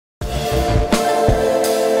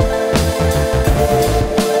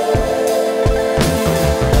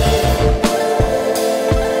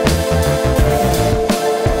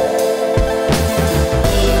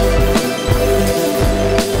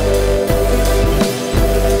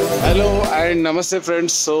हाय नमस्ते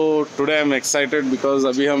friends. So today I am excited because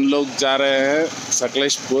अभी हम लोग जा रहे हैं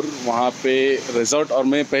सकलेशपुर, वहाँ पे रिजॉर्ट। और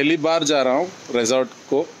मैं पहली बार जा रहा हूँ रिजॉर्ट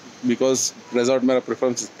को, बिकॉज रिजॉर्ट मेरा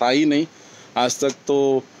प्रेफरेंस था ही नहीं आज तक। तो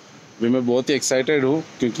भी मैं बहुत ही एक्साइटेड हूँ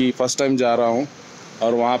क्योंकि फर्स्ट टाइम जा रहा हूँ।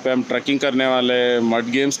 और वहाँ पे हम ट्रैकिंग करने वाले, मड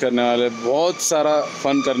गेम्स करने वाले, बहुत सारा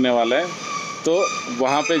फन करने वाले हैं। तो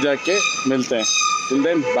वहाँ पे जाके मिलते हैं। Till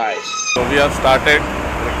then bye. So we have started,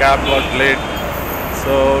 the cab got late,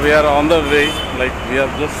 so we are on the way. Like we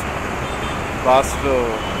have just passed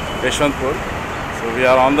Yeshwantpur, so we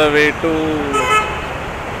are on the way to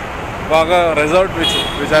Vaga Resort, which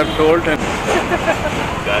I have told him.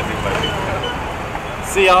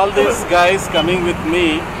 See all these guys coming with me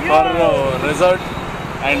for resort,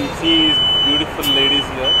 and see beautiful ladies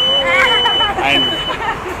here and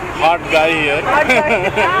hot guy here.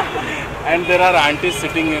 And there are aunties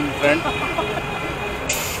sitting in front.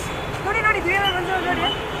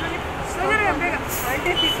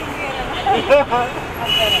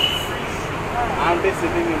 Aunties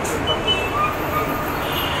sitting in front.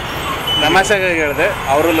 ತಮಾಷೆಗೆ ಹೇಳಿದೆ,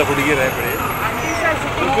 ಅವರೆಲ್ಲ ಹುಡುಗಿರೇ ಬಿಡಿ.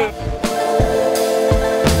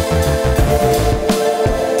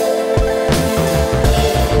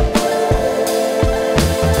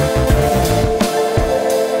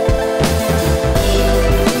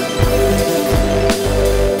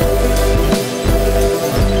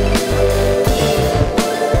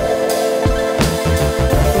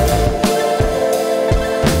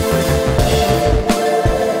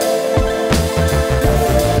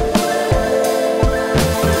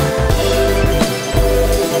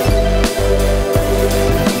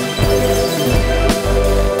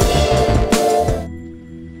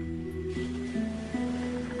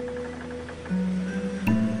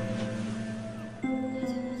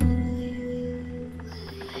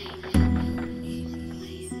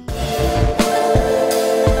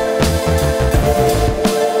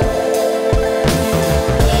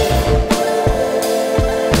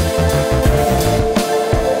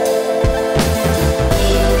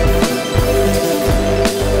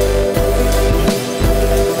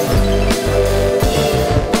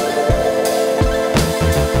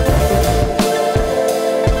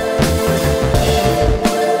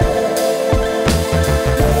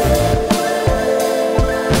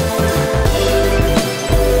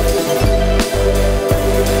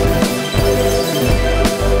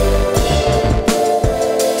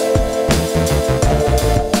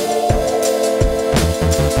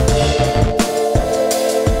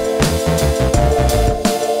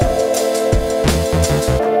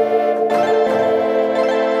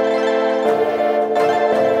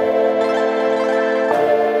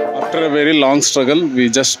 After a very long struggle, we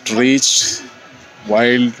just reached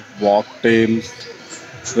Wild Wagtail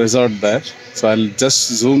Resort there. So I'll just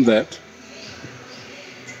zoom that.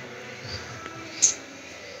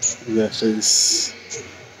 That is.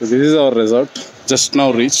 So this is our resort. Just now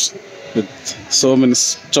reached with so many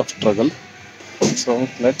of struggle. So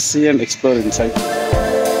let's see and explore inside.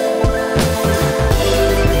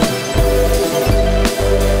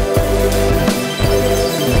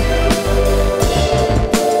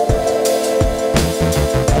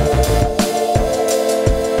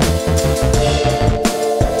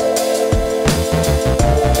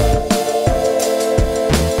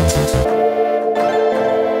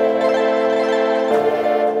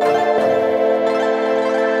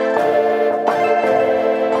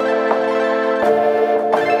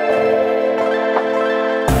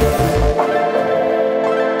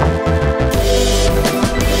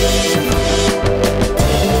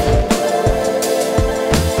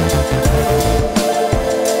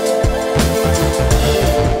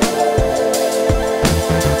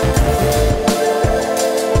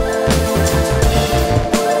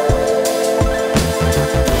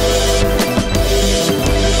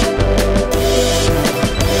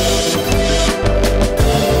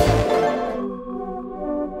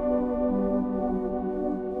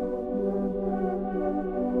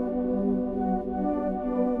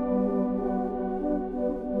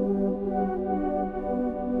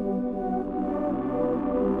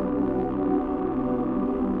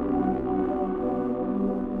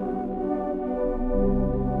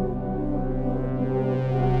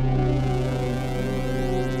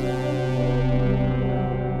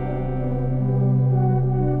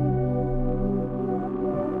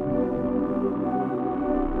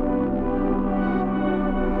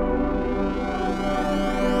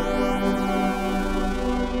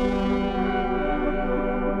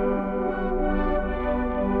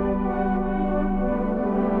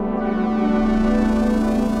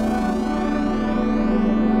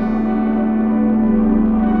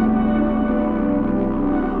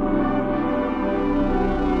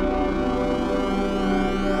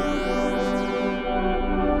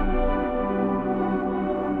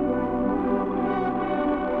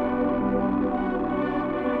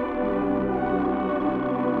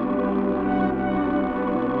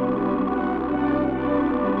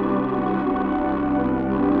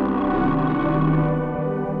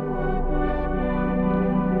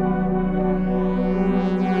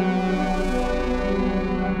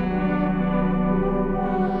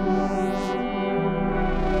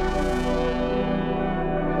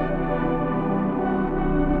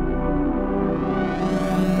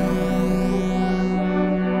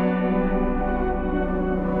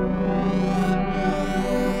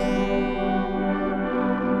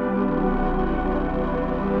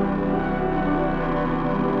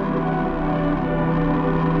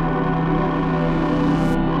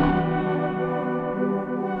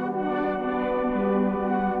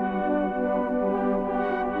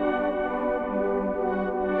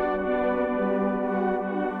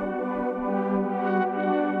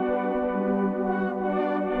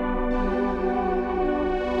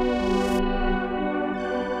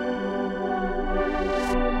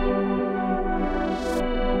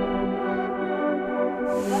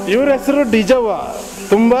 ಇವ್ರ ಹೆಸರು ಡಿಜವ್ವ.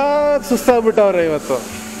 ತುಂಬ ಸುಸ್ತಾಗ್ಬಿಟ್ಟವ್ರೆ ಇವತ್ತು.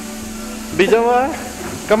 ಡಿಜವ್ವ,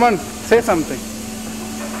 ಕಮಾನ್ say something.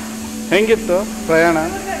 ಹೆಂಗಿತ್ತು ಪ್ರಯಾಣ?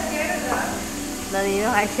 ನಾನು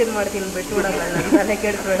action ಮಾಡ್ತೀನಿ, ಬಿಟ್ಟು ಬಿಡಲ್ಲ, ನನ್ನ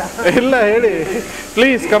ಕೇಳ್ಬೇಡ. ಇಲ್ಲ ಹೇಳಿ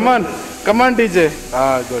please, come on DJ.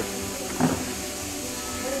 Good.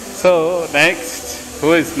 So next, who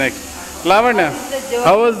is next? Lavanya,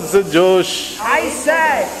 how was ಜೋಶ್?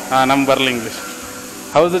 ನಮ್ಗೆ ಬರಲ್ಲ English.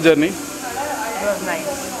 How is the journey?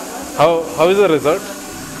 How is the resort?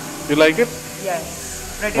 You like it? Yes.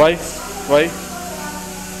 Why?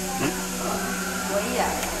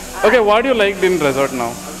 Okay, what do you liked in resort now?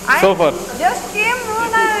 So far? Just came, no.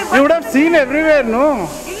 You would have seen everywhere, no?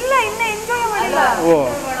 ಇಲ್ಲ, ಇನ್ನ enjoy ಮಾಡಿಲ್ಲ. Oh.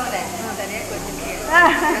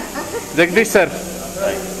 Jagdish sir,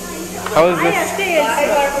 how is this?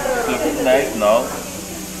 Looking nice now.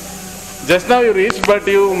 Just now you reached, but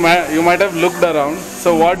you might have looked around. So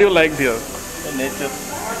what do you liked here? The nature.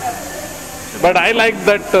 But I like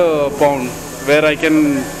that pond where I can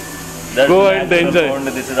That's go and enjoy. Pond.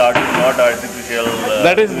 This is not artificial.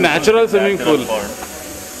 That is natural swimming pool. Pond.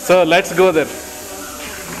 So let's go there.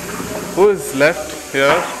 Who is left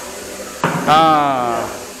here?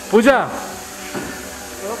 Pooja.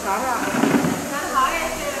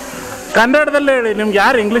 ಕನ್ನಡದಲ್ಲೇ ಹೇಳಿ, ನಿಮ್ಗೆ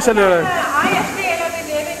ಯಾರು ಇಂಗ್ಲೀಷಲ್ಲಿ ಹೇಳಿ?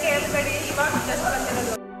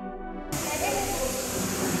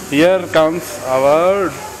 Here comes our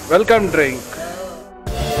welcome drink.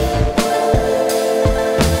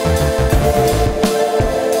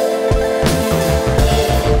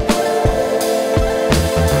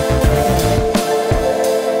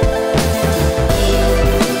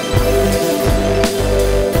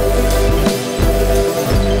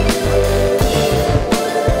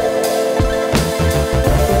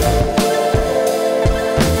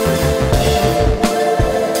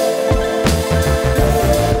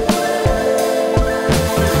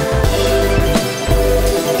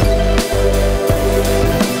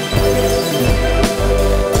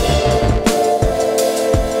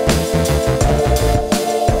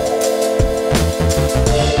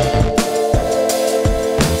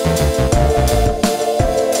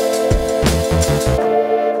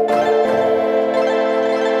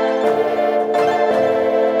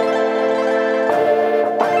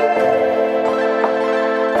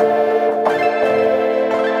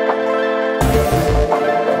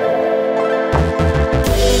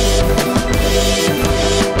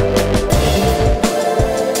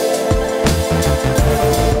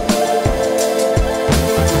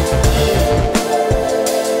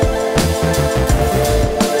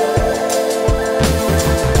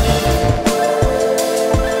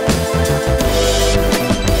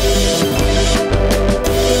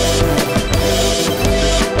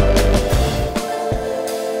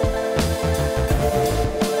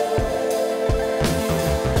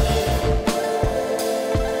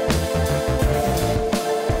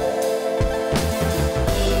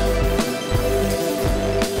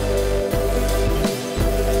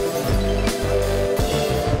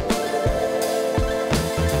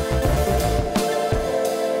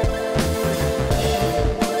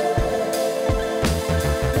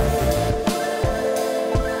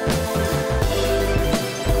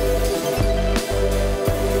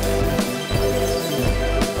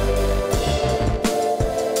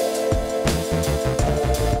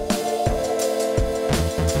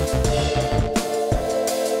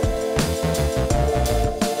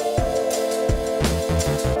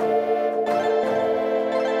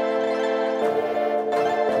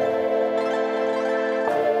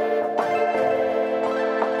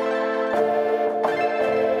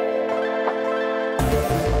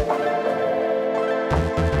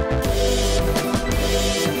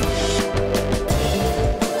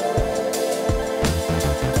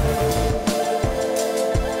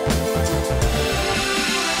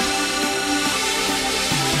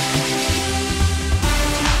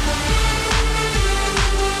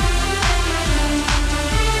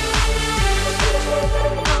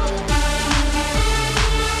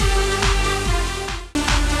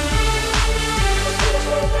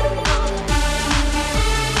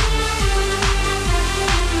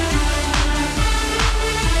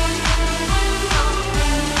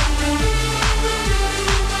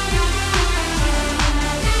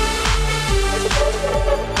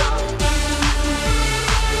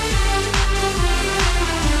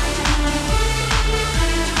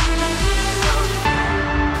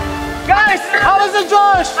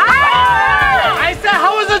 Josh? I said,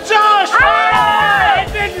 how was the Josh? I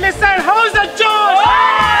didn't listen. How was the Josh?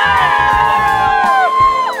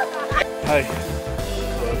 Hi.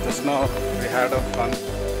 So just now we had a fun.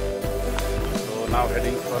 So now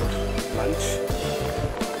heading for lunch.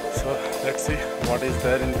 So let's see what is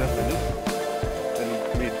there in the menu. Then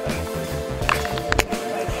meet.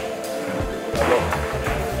 Hello.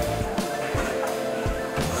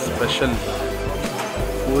 Special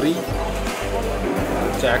puri,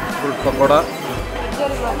 jackfruit pakoda,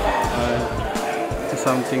 and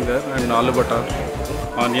something there, and aloo butter,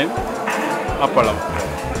 onion, appalam.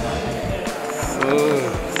 So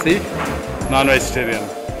see, non-vegetarian.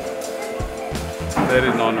 There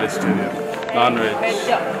is non-vegetarian. Non-veg.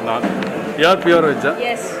 Veg. You are pure veg?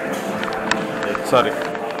 Yes. Sorry.